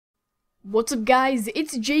What's up guys,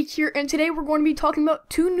 it's Jake here, and today we're going to be talking about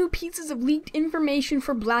two new pieces of leaked information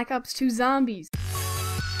for Black Ops 2 Zombies.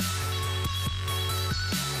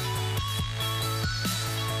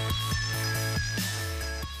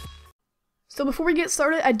 So before we get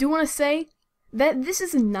started, I do want to say that this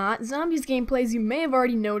is not Zombies gameplay, as you may have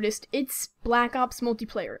already noticed. It's Black Ops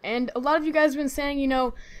multiplayer, and a lot of you guys have been saying,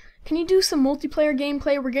 can you do some multiplayer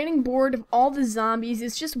gameplay? We're getting bored of all the zombies,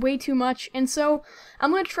 it's just way too much, and so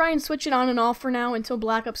I'm going to try and switch it on and off for now until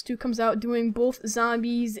Black Ops 2 comes out, doing both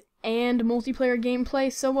zombies and multiplayer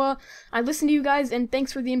gameplay. So I listened to you guys, and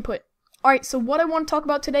thanks for the input. Alright, so what I want to talk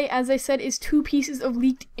about today, as I said, is two pieces of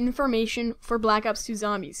leaked information for Black Ops 2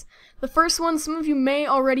 Zombies. The first one, some of you may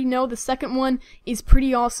already know. The second one is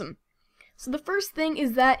pretty awesome. So the first thing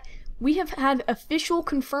is that we have had official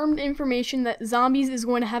confirmed information that Zombies is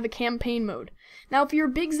going to have a campaign mode. Now, if you're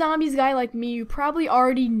a big Zombies guy like me, you probably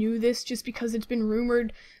already knew this just because it's been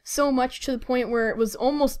rumored so much to the point where it was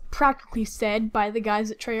almost practically said by the guys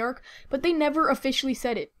at Treyarch, but they never officially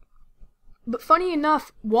said it. But funny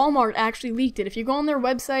enough, Walmart actually leaked it. If you go on their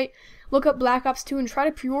website, look up Black Ops 2 and try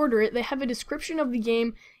to pre-order it, they have a description of the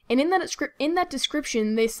game, and in that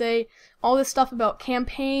description they say all this stuff about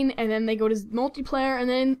campaign, and then they go to multiplayer, and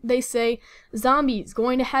then they say Zombies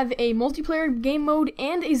going to have a multiplayer game mode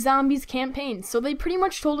and a Zombies campaign. So they pretty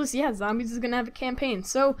much told us, yeah, Zombies is going to have a campaign.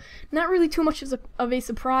 So not really too much of a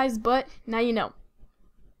surprise, but now you know.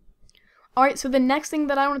 Alright, so the next thing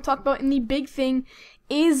that I want to talk about, and the big thing,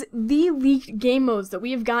 is the leaked game modes that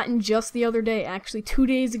we have gotten just the other day, actually 2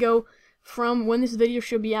 days ago from when this video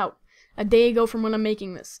should be out. A day ago from when I'm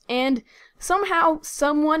making this. And somehow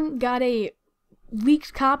someone got a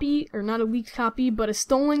leaked copy, or not a leaked copy, but a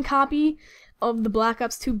stolen copy of the Black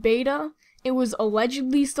Ops 2 beta. It was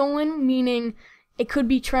allegedly stolen, meaning it could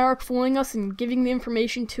be Treyarch fooling us and giving the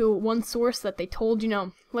information to one source that they told,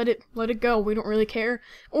 let it go, we don't really care.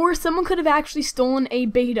 Or someone could have actually stolen a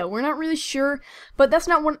beta. We're not really sure, but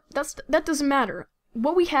that doesn't matter.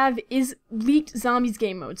 What we have is leaked Zombies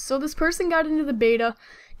game modes. So this person got into the beta,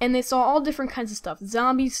 and they saw all different kinds of stuff.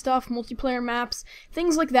 Zombie stuff, multiplayer maps,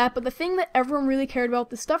 things like that. But the thing that everyone really cared about,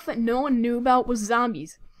 the stuff that no one knew about, was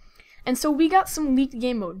Zombies. And so we got some leaked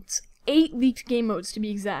game modes. 8 leaked game modes to be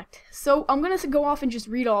exact. So I'm going to go off and just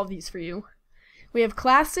read all of these for you. We have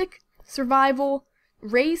Classic, Survival,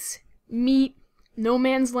 Race, Meat, No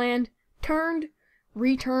Man's Land, Turned,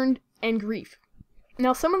 Returned, and Grief.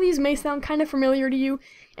 Now, some of these may sound kind of familiar to you,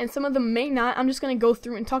 and some of them may not. I'm just going to go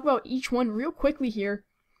through and talk about each one real quickly here.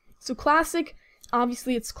 So Classic,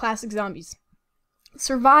 obviously it's Classic Zombies.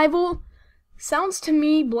 Survival sounds to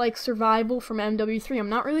me like Survival from MW3. I'm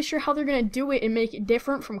not really sure how they're going to do it and make it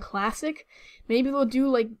different from Classic. Maybe they'll do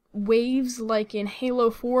like waves like in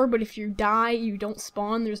Halo 4, but if you die, you don't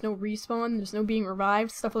spawn, there's no respawn, there's no being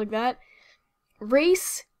revived, stuff like that.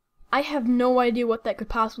 Race, I have no idea what that could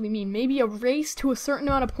possibly mean. Maybe a race to a certain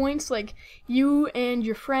amount of points, like you and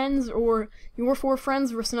your friends, or your 4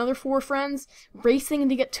 friends versus another 4 friends, racing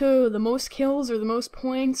to get to the most kills or the most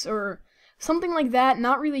points, or something like that,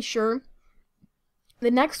 not really sure. The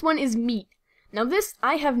next one is Meat. Now this,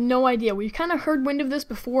 I have no idea. We've kind of heard wind of this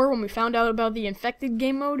before when we found out about the Infected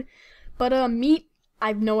game mode, but Meat, I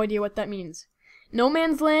have no idea what that means. No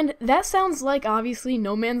Man's Land, that sounds like, obviously,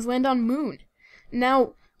 No Man's Land on Moon.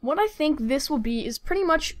 Now, what I think this will be is pretty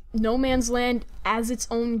much No Man's Land as its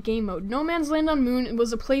own game mode. No Man's Land on Moon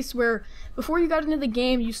was a place where, before you got into the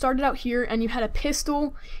game, you started out here and you had a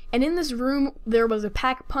pistol, and in this room there was a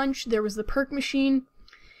pack-a-punch, there was the perk machine,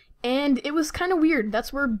 and it was kind of weird.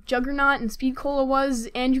 That's where Juggernaut and Speed Cola was,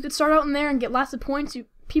 and you could start out in there and get lots of points.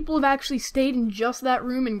 People have actually stayed in just that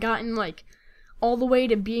room and gotten, like, all the way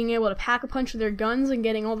to being able to pack-a-punch their guns and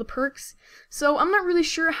getting all the perks. So I'm not really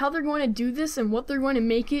sure how they're going to do this and what they're going to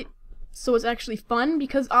make it so it's actually fun,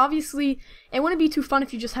 because obviously it wouldn't be too fun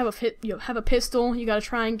if you just have a pistol, you gotta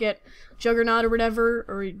try and get Juggernaut or whatever,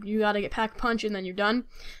 or you gotta get pack-a-punch and then you're done.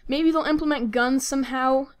 Maybe they'll implement guns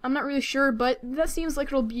somehow, I'm not really sure, but that seems like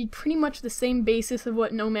it'll be pretty much the same basis of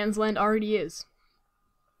what No Man's Land already is.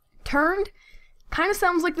 Turned kind of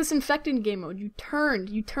sounds like this Infected game mode. You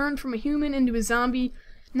turned from a human into a zombie,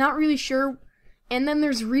 not really sure. And then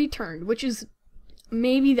there's Returned, which is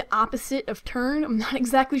maybe the opposite of Turned. I'm not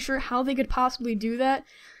exactly sure how they could possibly do that.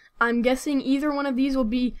 I'm guessing either one of these will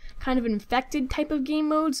be kind of Infected type of game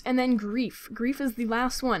modes, and then Grief. Grief is the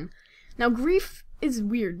last one. Now, Grief is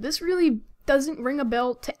weird. This really doesn't ring a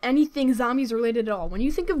bell to anything Zombies related at all. When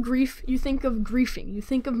you think of Grief, you think of griefing. You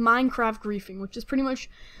think of Minecraft griefing, which is pretty much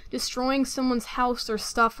destroying someone's house or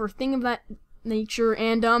stuff or thing of that nature,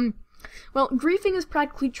 and well, griefing is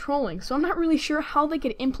practically trolling, so I'm not really sure how they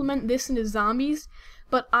could implement this into Zombies,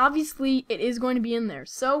 but obviously it is going to be in there.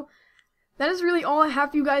 So that is really all I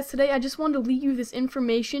have for you guys today. I just wanted to leave you this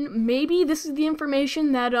information. Maybe this is the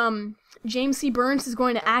information that James C. Burns is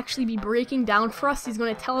going to actually be breaking down for us. He's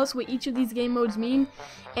going to tell us what each of these game modes mean,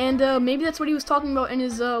 and maybe that's what he was talking about in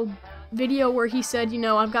his video where he said, you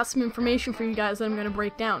know, I've got some information for you guys that I'm going to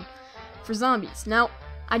break down for zombies. Now,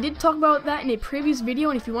 I did talk about that in a previous video,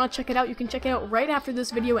 and if you want to check it out, you can check it out right after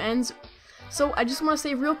this video ends. So I just want to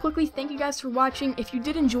say real quickly, thank you guys for watching. If you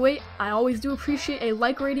did enjoy it, I always do appreciate a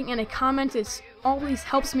like rating and a comment. It always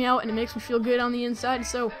helps me out and it makes me feel good on the inside.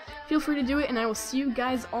 So feel free to do it, and I will see you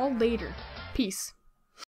guys all later. Peace.